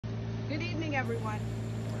Good evening, everyone.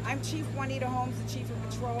 I'm Chief Juanita Holmes, the Chief of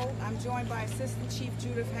Patrol. I'm joined by Assistant Chief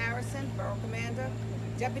Judith Harrison, Borough Commander,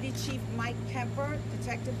 Deputy Chief Mike Kemper,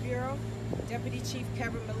 Detective Bureau, Deputy Chief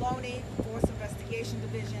Kevin Maloney, Force Investigation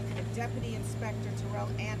Division, and Deputy Inspector Terrell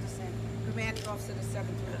Anderson, Commanding Officer of the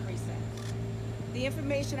 7th Precinct. The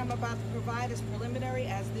information I'm about to provide is preliminary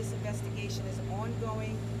as this investigation is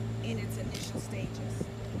ongoing in its initial stages.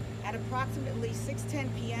 At approximately 6:10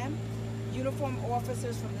 p.m., uniformed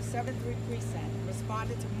officers from the 7th Precinct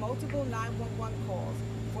responded to multiple 911 calls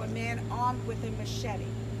for a man armed with a machete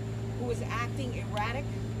who was acting erratic,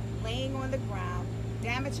 laying on the ground,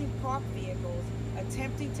 damaging parked vehicles,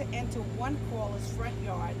 attempting to enter one caller's front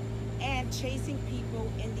yard, and chasing people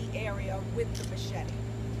in the area with the machete.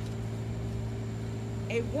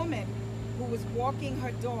 A woman who was walking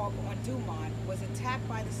her dog on Dumont was attacked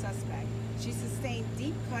by the suspect. She sustained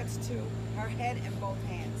deep cuts to her head and both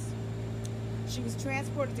hands. She was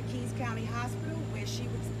transported to Kings County Hospital where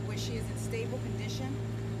she is in stable condition.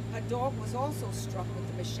 Her dog was also struck with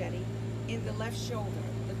the machete in the left shoulder.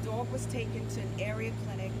 The dog was taken to an area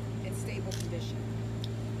clinic in stable condition.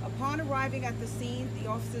 Upon arriving at the scene, the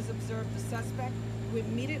officers observed the suspect, who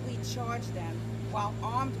immediately charged them while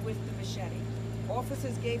armed with the machete.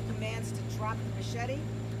 Officers gave commands to drop the machete.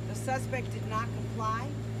 The suspect did not comply,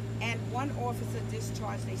 and one officer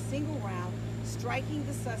discharged a single round, striking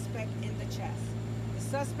the suspect in the chest. The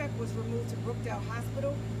suspect was removed to Brookdale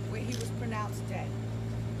Hospital, where he was pronounced dead.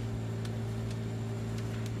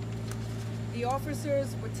 The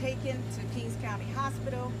officers were taken to Kings County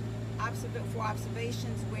Hospital for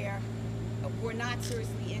observations where were not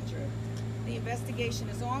seriously injured. The investigation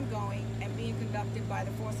is ongoing and being conducted by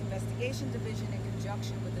the Force Investigation Division in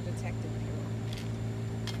conjunction with the Detective Bureau.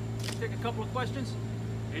 Let's take a couple of questions.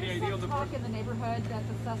 Any idea on the talk in the neighborhood that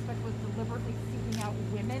the suspect was deliberately seeking out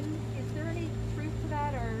women? Is there any truth to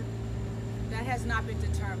that, or? That has not been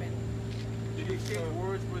determined. Did he exchange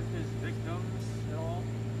words with his victims at all?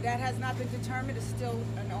 That has not been determined. It's still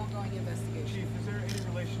an ongoing investigation. Chief, is there any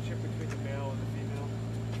relationship between the male and the female?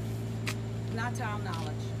 Not to our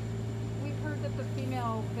knowledge. We've heard that the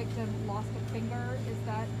female victim lost a finger. Is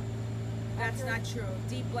that That's accurate? not true.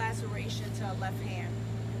 Deep laceration to her left hand.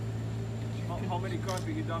 How many cars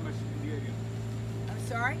did he damage in the area? I'm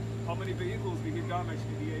sorry? How many vehicles did he damage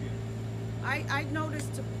in the area? I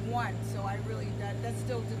noticed one, so that's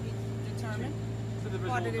still to be determined. Is the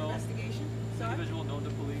Part of the known? investigation. Is the Sorry? individual known to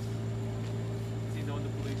police? Is he known to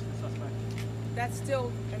police, the suspect? That's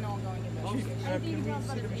still an ongoing investigation. Can we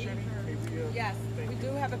see the machete? Yes, we do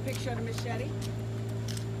have a picture of the machete.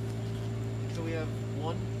 So we have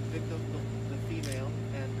one victim, the female,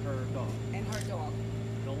 and her dog. And her dog.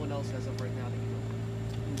 No one else as of right now that you know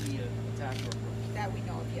who he attacked or approached. That we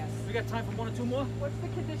know of, yes. We got time for one or two more? What's the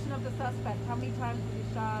condition of the suspect? How many times was he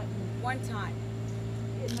shot? One time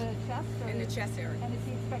In the chest? Or in the chest area. And is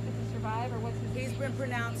he expected to survive, or what's his? He's been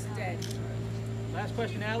pronounced dead. Last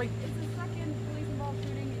question, Allie. It's the second police-involved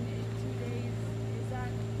shooting in 2 days. Is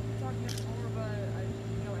that talking about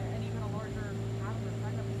more of any kind of larger pattern or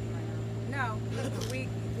trend that we see right now? No, we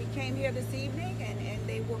came here this evening and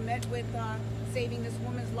they were met with saving this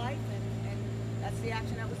woman's life, and that's the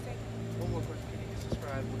action that was taken. One more question. Can you just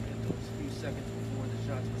describe within those few seconds before the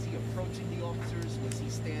shots? Was he approaching the officers? Was he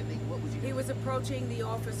standing? What was he doing? He was approaching the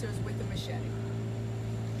officers with the machete.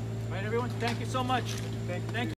 All right, everyone. Thank you so much. Thank you.